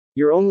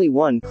You're only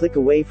one click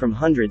away from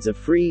hundreds of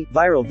free,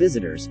 viral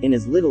visitors in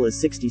as little as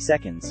 60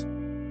 seconds.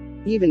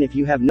 Even if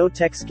you have no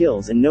tech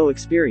skills and no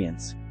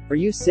experience. Are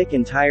you sick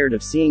and tired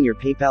of seeing your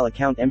PayPal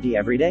account empty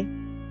every day?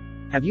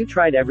 Have you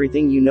tried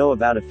everything you know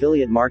about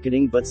affiliate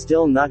marketing but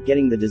still not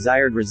getting the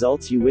desired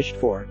results you wished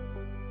for?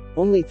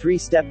 Only 3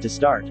 steps to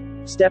start.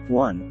 Step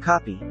 1,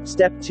 copy.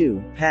 Step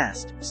 2,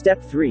 paste.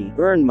 Step 3,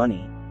 earn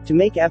money. To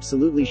make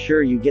absolutely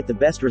sure you get the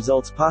best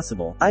results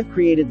possible, I've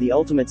created the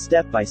ultimate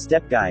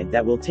step-by-step guide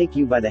that will take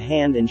you by the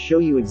hand and show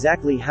you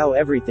exactly how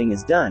everything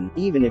is done,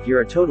 even if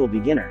you're a total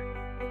beginner.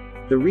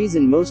 The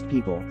reason most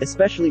people,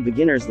 especially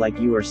beginners like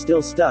you, are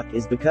still stuck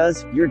is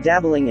because you're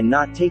dabbling and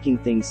not taking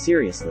things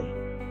seriously.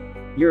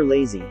 You're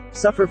lazy,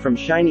 suffer from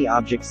shiny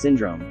object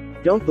syndrome,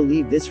 don't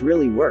believe this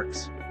really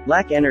works,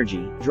 lack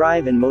energy,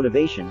 drive and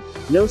motivation,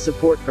 no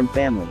support from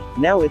family.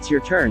 Now it's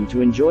your turn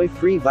to enjoy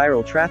free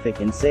viral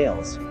traffic and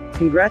sales.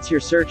 Congrats, your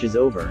search is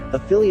over.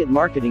 Affiliate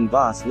Marketing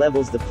Boss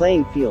levels the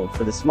playing field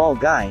for the small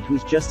guy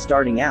who's just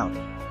starting out.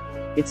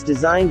 It's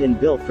designed and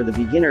built for the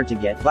beginner to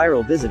get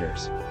viral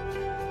visitors.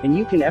 And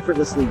you can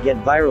effortlessly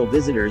get viral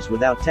visitors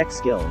without tech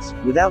skills,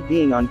 without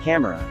being on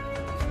camera,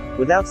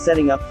 without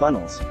setting up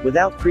funnels,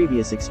 without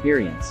previous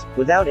experience,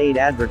 without paid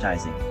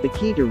advertising. The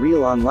key to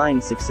real online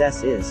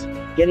success is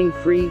getting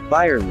free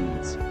buyer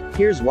leads.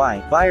 Here's why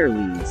buyer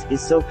leads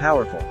is so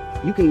powerful.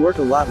 You can work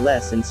a lot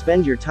less and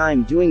spend your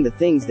time doing the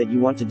things that you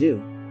want to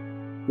do.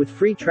 With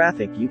free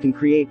traffic, you can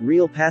create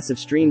real passive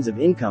streams of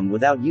income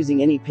without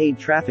using any paid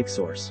traffic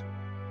source.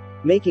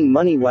 Making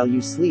money while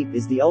you sleep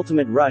is the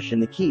ultimate rush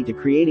and the key to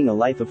creating a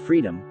life of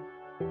freedom.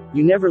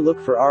 You never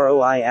look for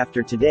ROI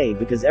after today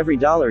because every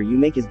dollar you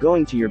make is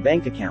going to your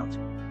bank account.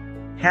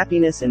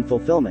 Happiness and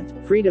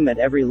fulfillment, freedom at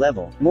every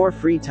level, more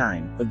free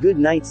time, a good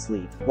night's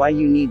sleep. Why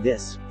you need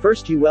this?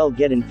 First, you will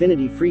get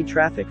infinity free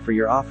traffic for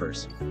your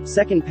offers.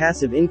 Second,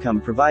 passive income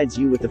provides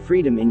you with the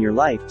freedom in your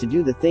life to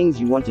do the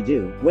things you want to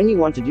do, when you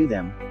want to do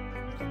them.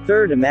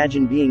 Third,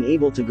 imagine being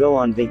able to go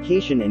on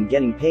vacation and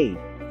getting paid.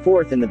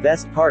 Fourth, and the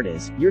best part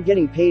is, you're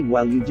getting paid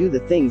while you do the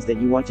things that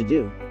you want to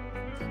do.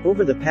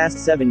 Over the past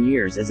 7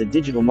 years as a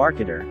digital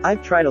marketer,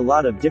 I've tried a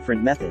lot of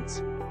different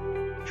methods.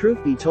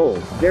 Truth be told,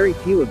 very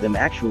few of them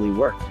actually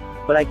worked.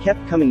 But I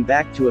kept coming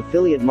back to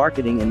affiliate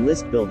marketing and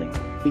list building.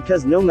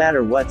 Because no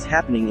matter what's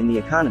happening in the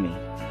economy,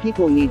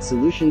 people need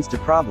solutions to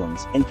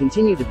problems, and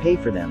continue to pay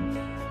for them.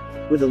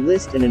 With a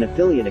list and an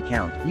affiliate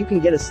account, you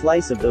can get a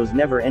slice of those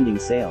never-ending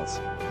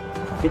sales.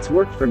 It's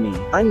worked for me.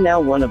 I'm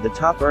now one of the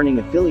top earning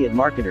affiliate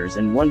marketers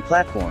in one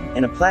platform,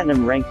 and a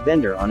platinum-ranked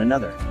vendor on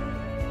another.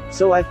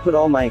 So I've put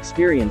all my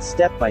experience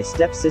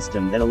step-by-step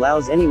system that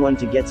allows anyone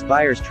to get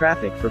buyers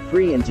traffic for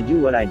free and to do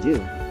what I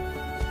do,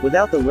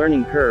 without the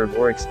learning curve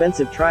or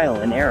expensive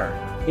trial and error.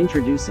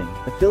 Introducing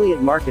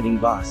Affiliate Marketing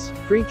Boss,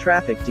 free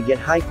traffic to get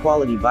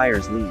high-quality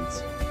buyers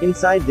leads.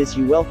 Inside this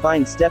you will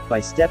find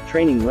step-by-step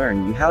training,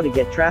 learn you how to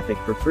get traffic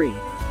for free.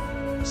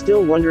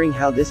 Still wondering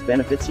how this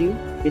benefits you?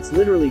 It's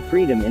literally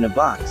freedom in a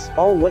box.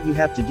 All what you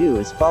have to do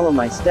is follow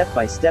my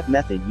step-by-step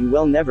method. You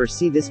will never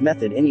see this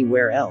method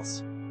anywhere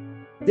else.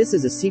 This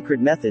is a secret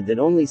method that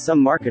only some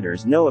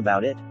marketers know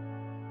about it.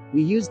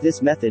 We used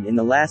this method in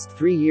the last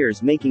 3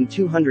 years, making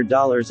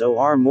 $200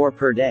 or more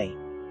per day.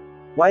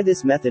 Why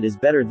this method is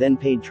better than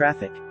paid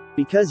traffic?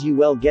 Because you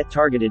will get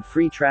targeted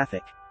free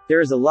traffic. There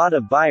is a lot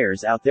of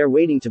buyers out there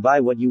waiting to buy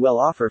what you will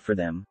offer for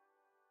them.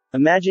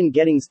 Imagine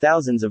getting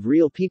thousands of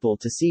real people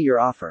to see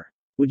your offer.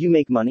 Would you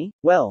make money?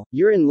 Well,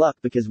 you're in luck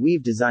because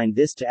we've designed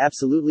this to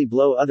absolutely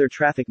blow other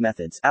traffic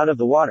methods out of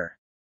the water.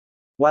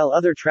 While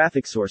other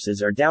traffic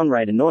sources are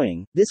downright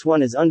annoying, this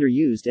one is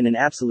underused and an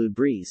absolute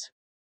breeze.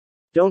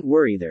 Don't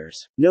worry,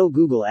 there's no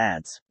Google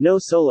ads, no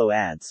solo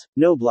ads,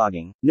 no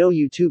blogging, no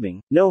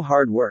YouTubing, no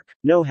hard work,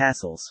 no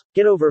hassles.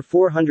 Get over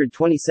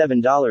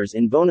 $427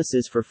 in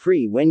bonuses for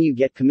free when you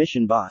get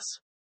Commission Boss.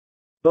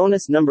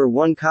 Bonus number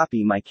 1,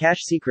 copy my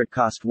cash secret,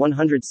 cost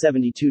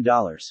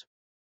 $172.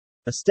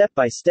 A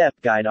step-by-step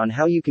guide on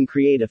how you can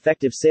create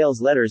effective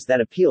sales letters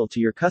that appeal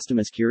to your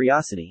customers'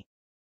 curiosity.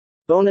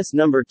 Bonus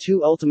number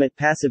 2, ultimate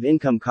passive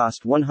income,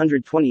 cost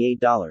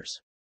 $128.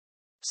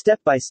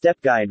 Step-by-step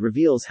guide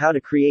reveals how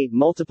to create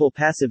multiple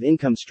passive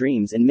income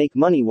streams and make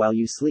money while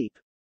you sleep.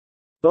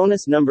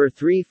 Bonus number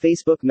 3,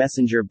 Facebook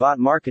Messenger bot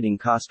marketing,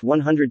 cost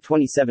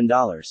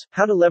 $127.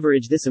 How to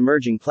leverage this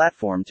emerging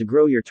platform to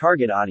grow your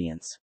target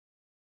audience.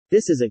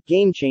 This is a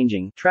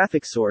game-changing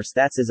traffic source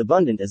that's as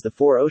abundant as the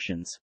 4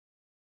 oceans.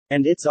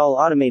 And it's all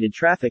automated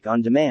traffic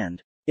on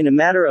demand. In a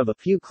matter of a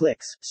few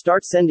clicks,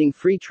 start sending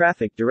free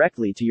traffic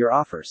directly to your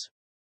offers.